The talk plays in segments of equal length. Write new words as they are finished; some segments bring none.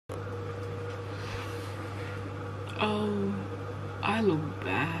Oh, I look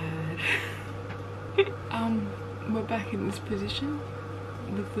bad. We're back in this position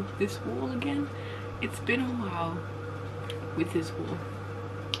with this wall again. It's been a while with this wall.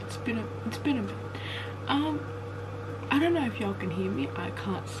 It's been a bit. I don't know if y'all can hear me. I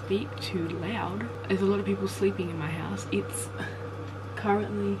can't speak too loud. There's a lot of people sleeping in my house. It's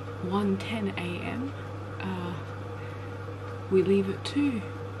currently 1:10 a.m. We leave at 2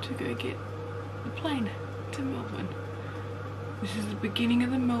 to go get the plane to Melbourne. This is the beginning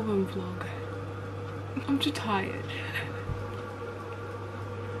of the Melbourne vlog. I'm too tired.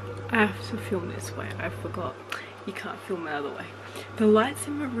 I have to film this way. I forgot. You can't film the other way. The lights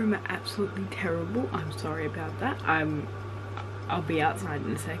in my room are absolutely terrible. I'm sorry about that. I'll be outside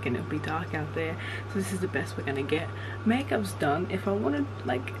in a second. It'll be dark out there. So this is the best we're gonna get. Makeup's done. If I wanted,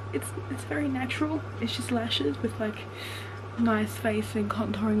 like, it's very natural. It's just lashes with like nice face and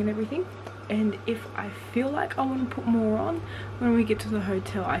contouring and everything. And if I feel like I want to put more on when we get to the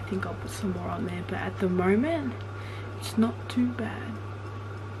hotel, I think I'll put some more on there. But at the moment, it's not too bad.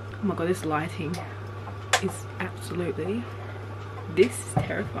 Oh my god, this lighting is absolutely, this is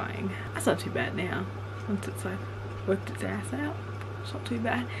terrifying. That's not too bad now. Once it's like worked its ass out, it's not too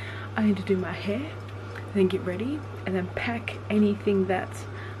bad. I need to do my hair, then get ready, and then pack anything that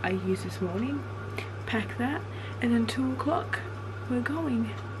I used this morning. Pack that, and then 2 o'clock, we're going.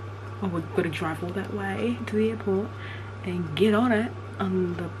 Oh, we've got to drive all that way to the airport and get on it,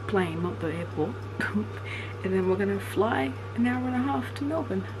 on the plane, not the airport. And then we're gonna fly an hour and a half to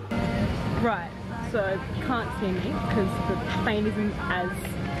Melbourne. Right, so you can't see me because the plane isn't as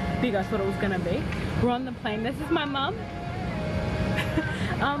big as I thought it was gonna be. We're on the plane. This is my mum.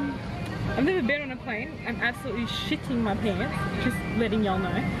 I've never been on a plane. I'm absolutely shitting my pants, just letting y'all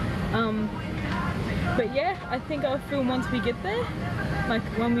know. But yeah, I think I'll film once we get there, like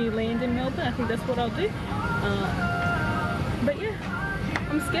when we land in Melbourne. I think that's what I'll do. But yeah,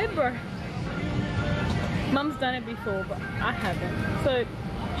 I'm scared, bro. Mum's done it before, but I haven't, so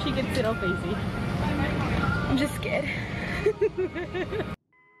she gets it off easy. I'm just scared.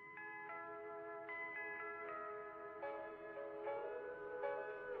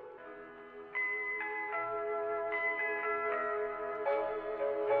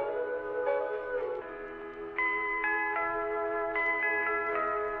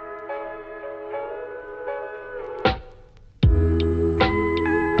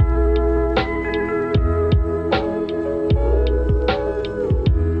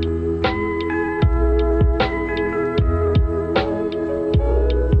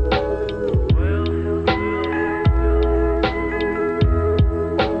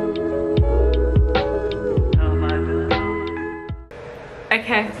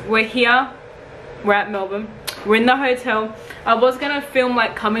 Okay, we're here. We're at Melbourne. We're in the hotel. I was gonna film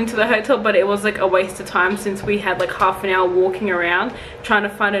like coming to the hotel, but it was like a waste of time since we had like half an hour walking around trying to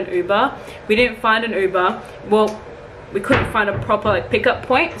find an Uber. We didn't find an Uber. Well, we couldn't find a proper like pickup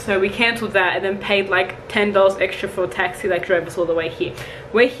point, so we cancelled that and then paid like $10 extra for a taxi that drove us all the way here.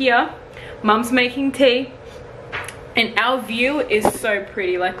 We're here. Mum's making tea, and our view is so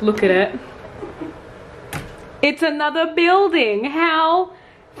pretty. Like, look at it. It's another building. How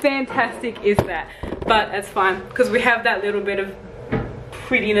fantastic is that? But that's fine because we have that little bit of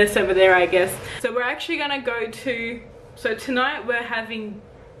prettiness over there, I guess. So we're actually gonna go to, so tonight we're having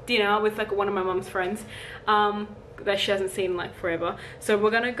dinner with like one of my mum's friends that she hasn't seen in like forever. So we're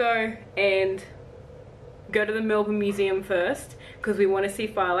gonna go to the Melbourne Museum first because we want to see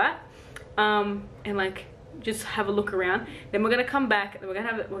Firelat, and like just have a look around. Then we're gonna come back and we're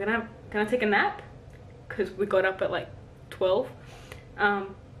gonna take a nap because we got up at like 12,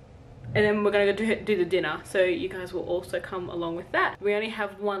 and then we're gonna go do the dinner, so you guys will also come along with that. We only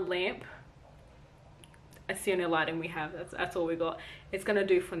have one lamp. That's the only lighting we have. That's all we got. It's gonna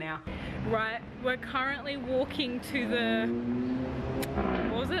do for now. Right, we're currently walking to the,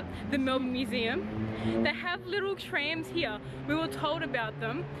 what was it? The Melbourne Museum. They have little trams here. We were told about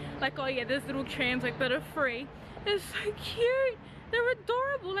them. Like, oh yeah, there's little trams like that are free. They're so cute. They're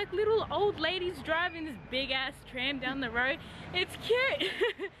adorable, like little old ladies driving this big ass tram down the road. It's cute.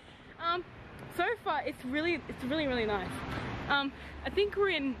 So far it's really nice. I think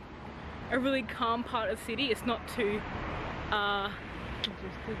we're in a really calm part of the city. It's not too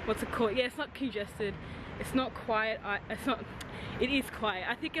what's it called? Yeah, it's not congested. It's not quiet. It is quiet.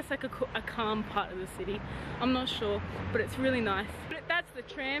 I think it's like a calm part of the city. I'm not sure, but it's really nice. That's the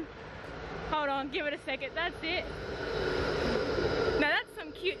tram. Hold on, give it a second. That's it. Now that's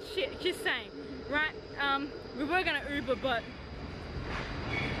some cute shit, just saying, right? We were gonna Uber, but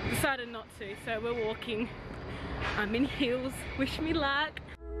decided not to, so we're walking. I'm in heels, wish me luck.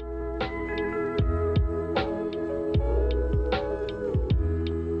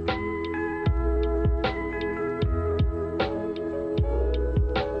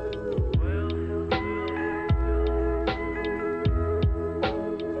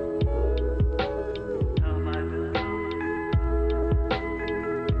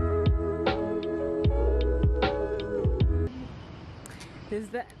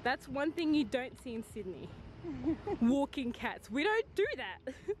 That's one thing you don't see in Sydney. Walking cats. We don't do that.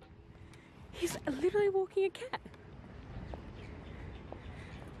 He's literally walking a cat.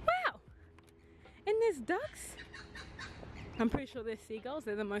 Wow. And there's ducks. I'm pretty sure there's seagulls.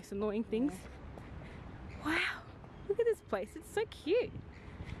 They're the most annoying things. Wow. Look at this place. It's so cute.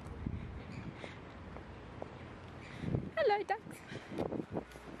 Hello, ducks.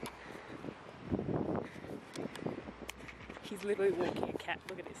 He's literally walking a cat.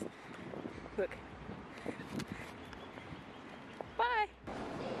 Look at this. Look. Bye.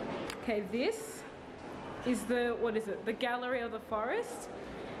 Okay, this is the, what is it? The Gallery of the Forest.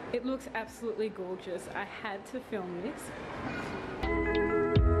 It looks absolutely gorgeous. I had to film this.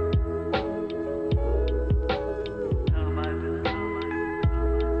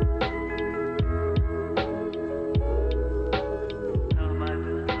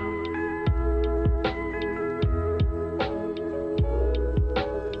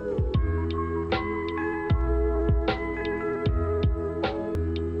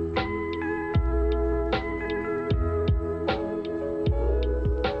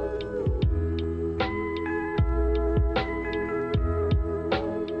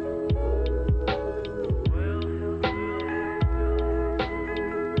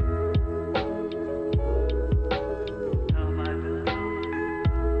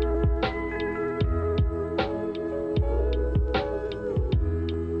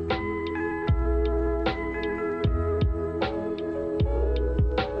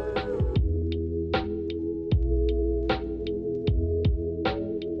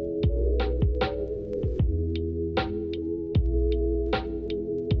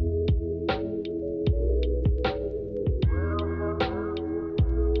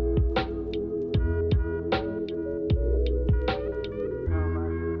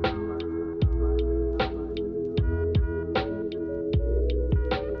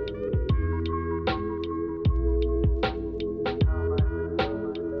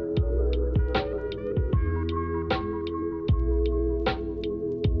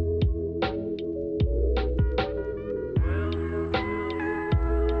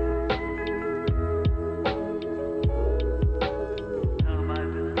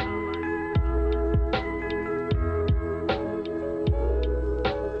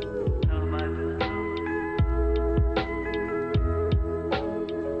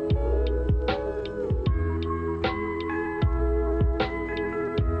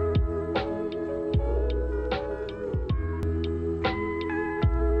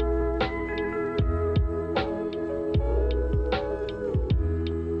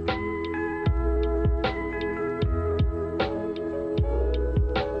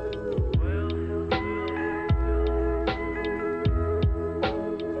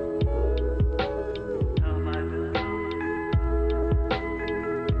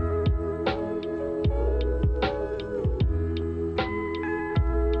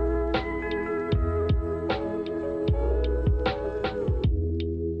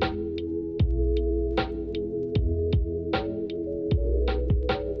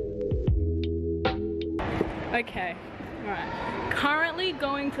 Okay, alright. Currently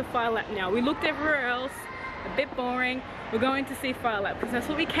going to Fire Lap now. We looked everywhere else, a bit boring. We're going to see Fire Lap because that's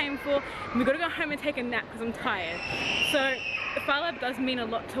what we came for. And we got to go home and take a nap because I'm tired. So, the Fire Lap does mean a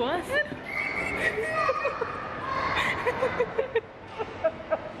lot to us.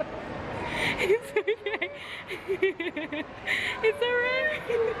 It's okay. It's alright.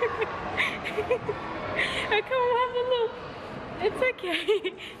 Oh, come on, have a look. It's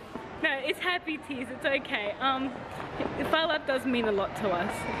okay. No, it's happy tears, it's okay. Fire Lap does mean a lot to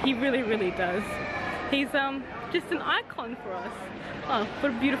us. He really, really does. He's just an icon for us. Oh,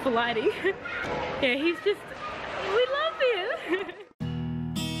 what a beautiful lighting. Yeah, he's just, we love him.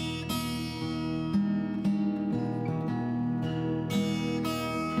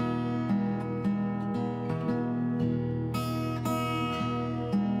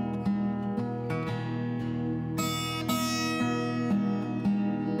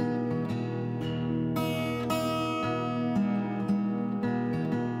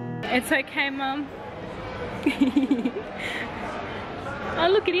 It's okay, Mum. Oh,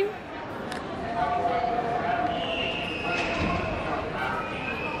 look at him.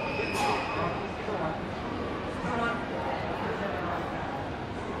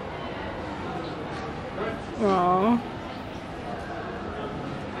 Aww.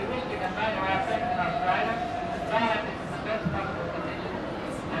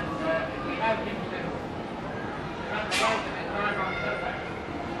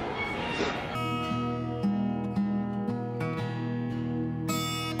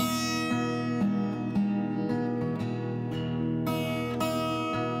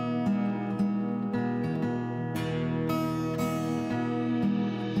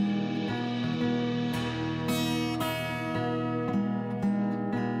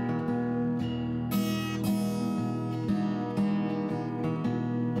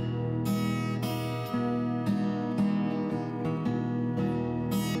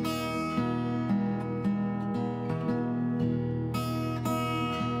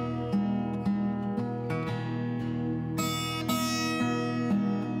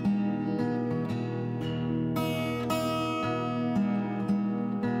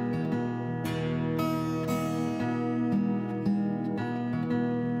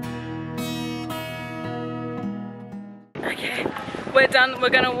 Okay, we're done. We're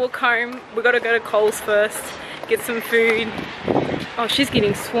gonna walk home. We gotta go to Coles first, get some food. Oh, she's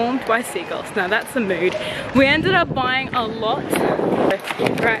getting swarmed by seagulls. Now that's the mood. We ended up buying a lot.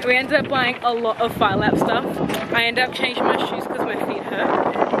 Right, we ended up buying a lot of Fire Lap stuff. I ended up changing my shoes because my feet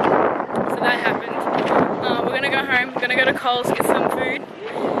hurt. So that happened. We're gonna go home. We're gonna go to Coles, get some food.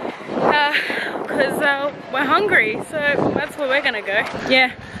 Because we're hungry. So that's where we're gonna go.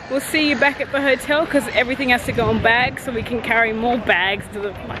 Yeah, we'll see you back at the hotel because everything has to go on bags so we can carry more bags to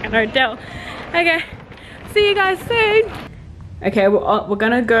the fucking hotel. Okay, see you guys soon. Okay, we're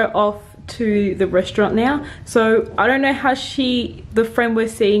gonna go off to the restaurant now. So I don't know how the friend we're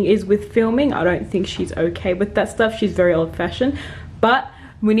seeing is with filming. I don't think she's okay with that stuff. She's very old-fashioned, but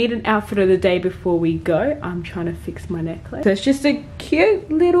we need an outfit of the day before we go. I'm trying to fix my necklace. So it's just a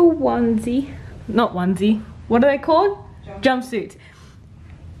cute little onesie. Not onesie. What are they called? Jumpsuit.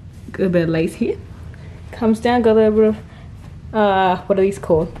 Got a bit of lace here. Comes down, got a little bit of, what are these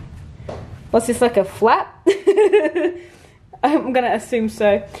called? What's this, like a flap? I'm gonna assume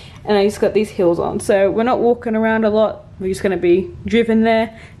so. And I just got these heels on. So we're not walking around a lot. We're just gonna be driven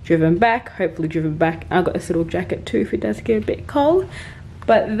there, driven back, hopefully driven back. I've got this little jacket too if it does get a bit cold.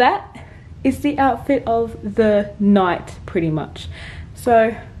 But that is the outfit of the night pretty much.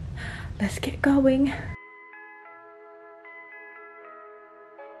 So let's get going.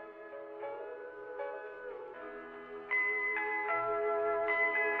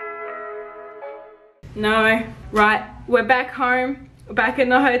 No, right, we're back home, back in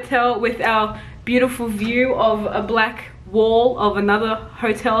the hotel with our beautiful view of a black wall of another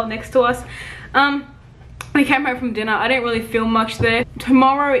hotel next to us. We came home from dinner. I didn't really film much there.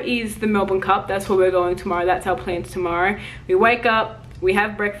 Tomorrow is the Melbourne Cup. That's where we're going tomorrow. That's our plans tomorrow. We wake up, we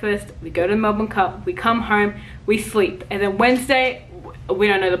have breakfast, we go to the Melbourne Cup, we come home, we sleep. And then Wednesday, we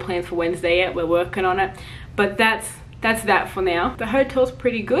don't know the plans for Wednesday yet. We're working on it. But that's that for now. The hotel's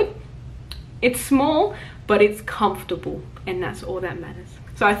pretty good. It's small, but it's comfortable. And that's all that matters.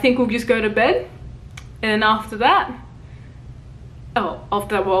 So I think we'll just go to bed. And then after that,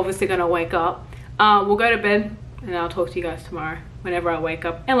 after that we're obviously gonna wake up. We'll go to bed and I'll talk to you guys tomorrow whenever I wake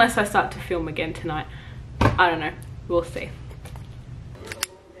up, unless I start to film again tonight. I don't know, we'll see.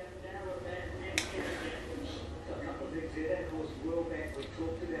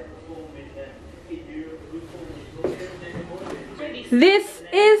 This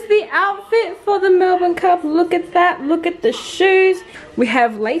is the outfit for the Melbourne Cup. Look at that, look at the shoes. We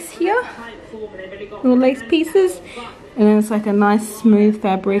have lace here, little lace pieces. And then it's like a nice smooth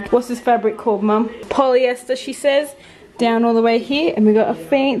fabric. What's this fabric called, Mum? Polyester, she says. Down all the way here. And we got a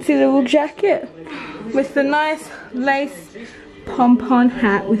fancy little jacket with the nice lace pom-pom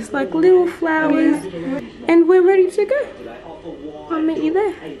hat with like little flowers. And we're ready to go. I'll meet you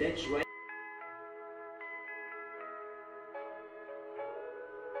there.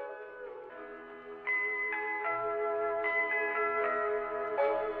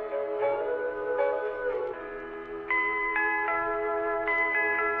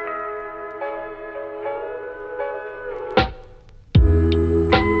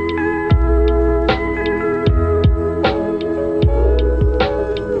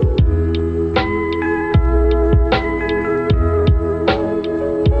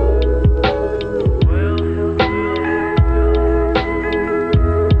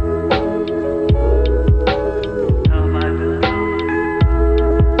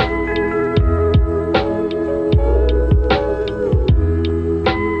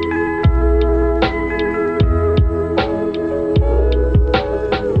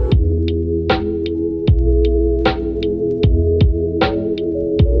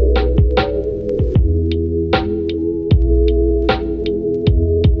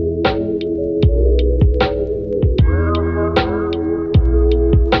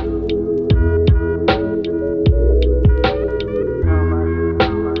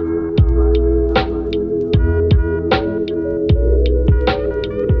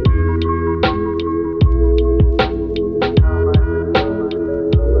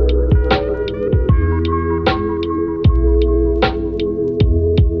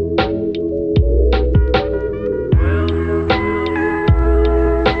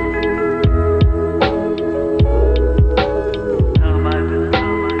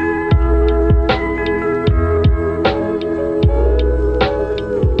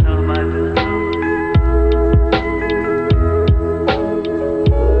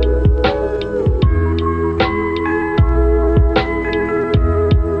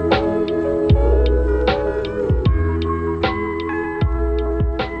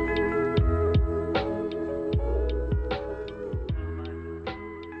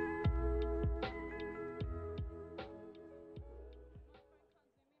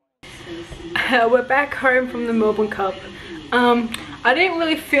 we're back home from the Melbourne Cup. I didn't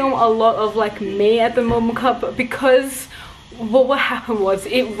really film a lot of like me at the Melbourne Cup because what happened was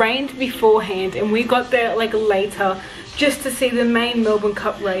it rained beforehand and we got there like later just to see the main Melbourne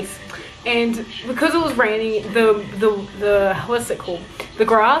Cup race. And because it was raining, the what's it called? The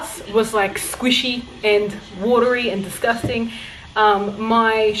grass was like squishy and watery and disgusting.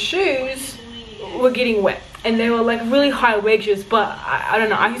 My shoes were getting wet and they were like really high wedges, but I don't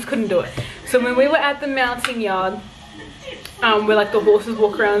know, I just couldn't do it. So when we were at the mounting yard, where like the horses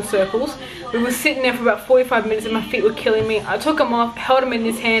walk around in circles, we were sitting there for about 45 minutes and my feet were killing me. I took them off, held them in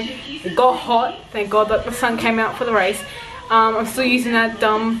this hand, it got hot, thank God that the sun came out for the race. I'm still using that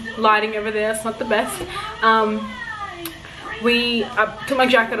dumb lighting over there, it's not the best. I took my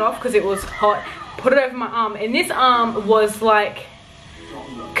jacket off because it was hot, put it over my arm, and this arm was like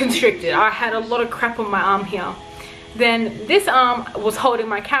constricted. I had a lot of crap on my arm here. Then this arm was holding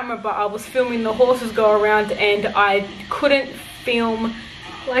my camera, but I was filming the horses go around and I couldn't film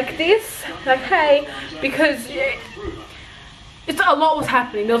like this, like hey, because it's a lot was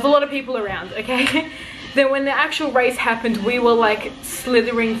happening. There was a lot of people around, okay? Then when the actual race happened, we were like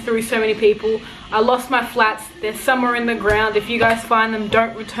slithering through so many people. I lost my flats. They're somewhere in the ground. If you guys find them,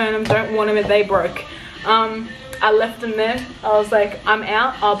 don't return them, don't want them if they broke. I left them there. I was like, I'm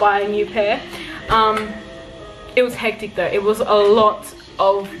out, I'll buy a new pair. It was hectic though. It was a lot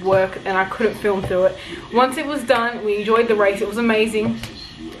of work and I couldn't film through it. Once it was done, we enjoyed the race. It was amazing.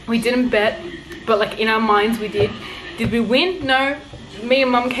 We didn't bet, but like in our minds we did. Did we win? No. Me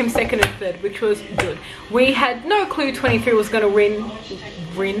and Mum came second and third, which was good. We had no clue 23 was gonna win,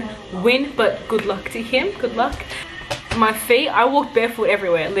 but good luck to him, good luck. My feet, I walked barefoot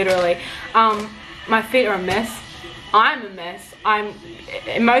everywhere, literally. My feet are a mess. I'm a mess. I'm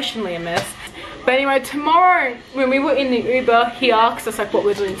emotionally a mess. But anyway, tomorrow when we were in the Uber, he asked us like what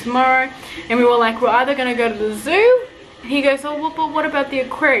we're doing tomorrow, and we were like, we're either gonna go to the zoo, and he goes, oh well, but what about the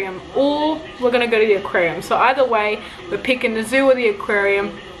aquarium, or we're gonna go to the aquarium. So either way, we're picking the zoo or the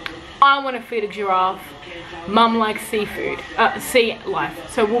aquarium. I want to feed a giraffe. Mum likes seafood, sea life,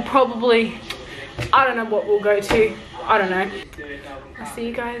 so we'll probably, I don't know what we'll go to, I don't know. I'll see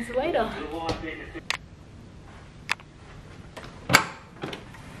you guys later.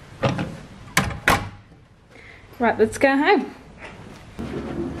 Right, let's go home.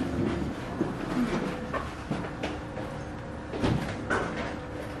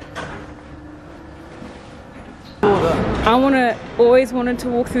 I always wanted to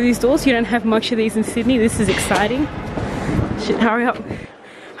walk through these doors. You don't have much of these in Sydney. This is exciting. Shit, hurry up.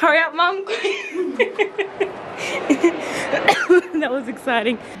 Hurry up, Mum. That was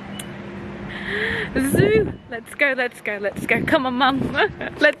exciting. Zoo. Let's go, let's go, let's go. Come on, Mum.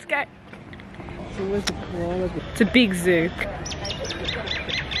 Let's go. It's a big zoo.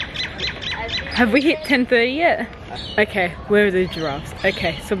 Have we hit 10:30 yet? Okay, where are the giraffes?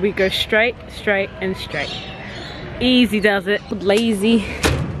 Okay, so we go straight, straight, and straight. Easy does it. Lazy.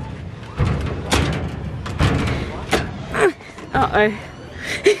 Uh-oh.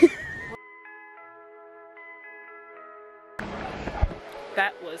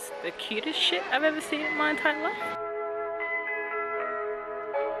 That was the cutest shit I've ever seen in my entire life.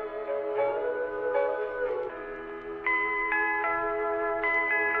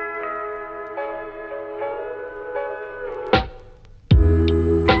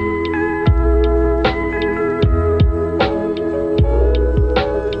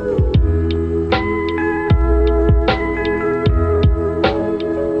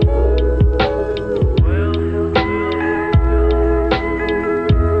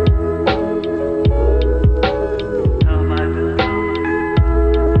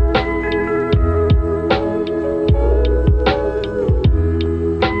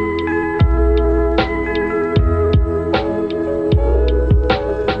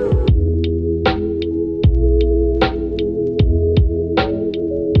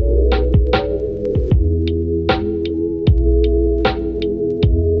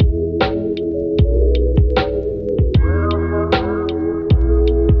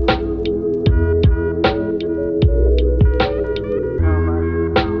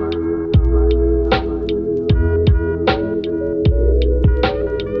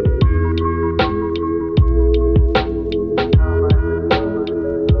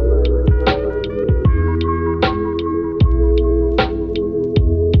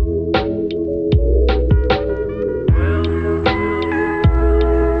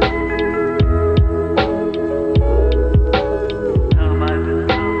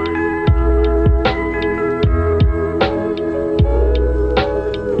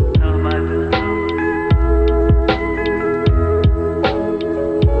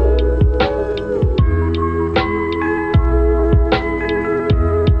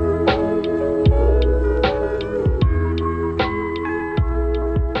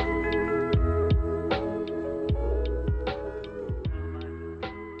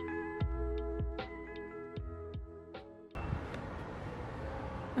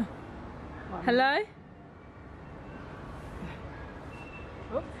 Hello?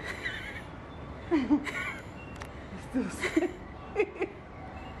 Oh.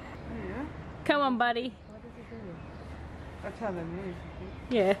 Yeah. Come on, buddy. What does it do? That's how they move.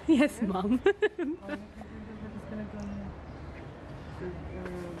 Yeah, yes, Mum. Oh, it's gonna go in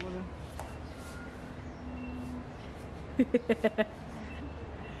water.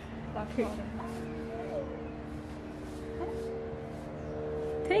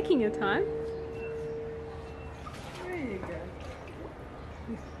 Taking your time. There you go.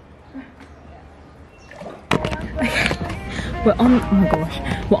 We're on, oh my gosh,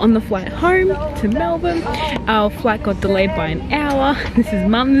 we're on the flight home to Melbourne. Our flight got delayed by an hour. This is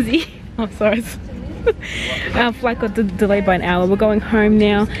Mumsy. Oh, sorry. Our flight got delayed by an hour. We're going home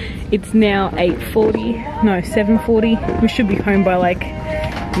now. It's now 8:40, no, 7:40. We should be home by like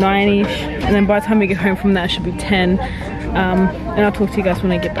 9ish. And then by the time we get home from that, it should be 10. And I'll talk to you guys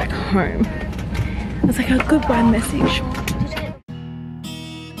when I get back home. It's like a goodbye message.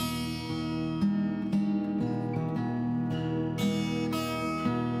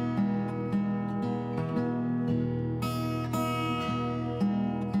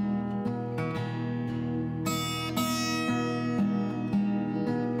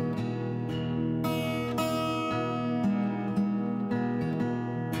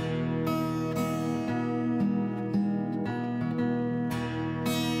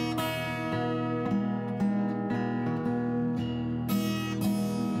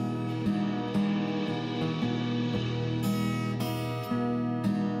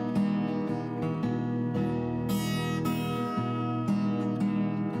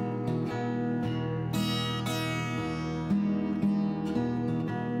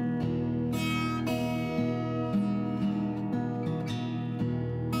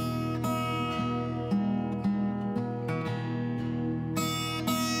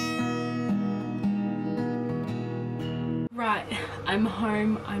 Right, I'm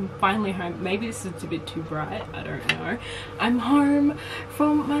home. I'm finally home. Maybe this is a bit too bright, I don't know. I'm home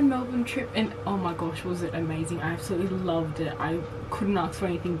from my Melbourne trip and oh my gosh, was it amazing. I absolutely loved it. I couldn't ask for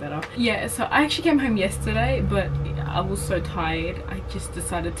anything better. Yeah, so I actually came home yesterday, but I was so tired. I just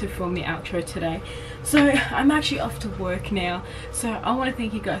decided to film the outro today. So I'm actually off to work now. So I want to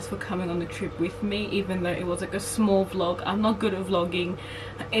thank you guys for coming on the trip with me, even though it was like a small vlog. I'm not good at vlogging.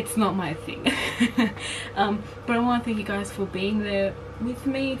 It's not my thing. But I want to thank you guys for being there with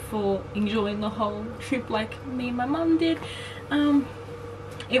me, for enjoying the whole trip like me and my mum did.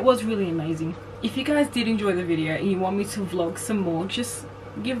 It was really amazing. If you guys did enjoy the video and you want me to vlog some more, just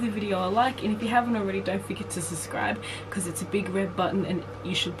give the video a like, and if you haven't already, don't forget to subscribe, because it's a big red button and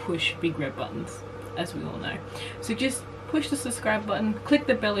you should push big red buttons, as we all know. So just push the subscribe button, click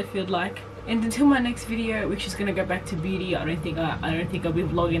the bell if you'd like, and until my next video, which is gonna go back to beauty, I don't think I'll be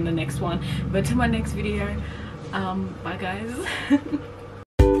vlogging the next one, but until my next video, bye guys.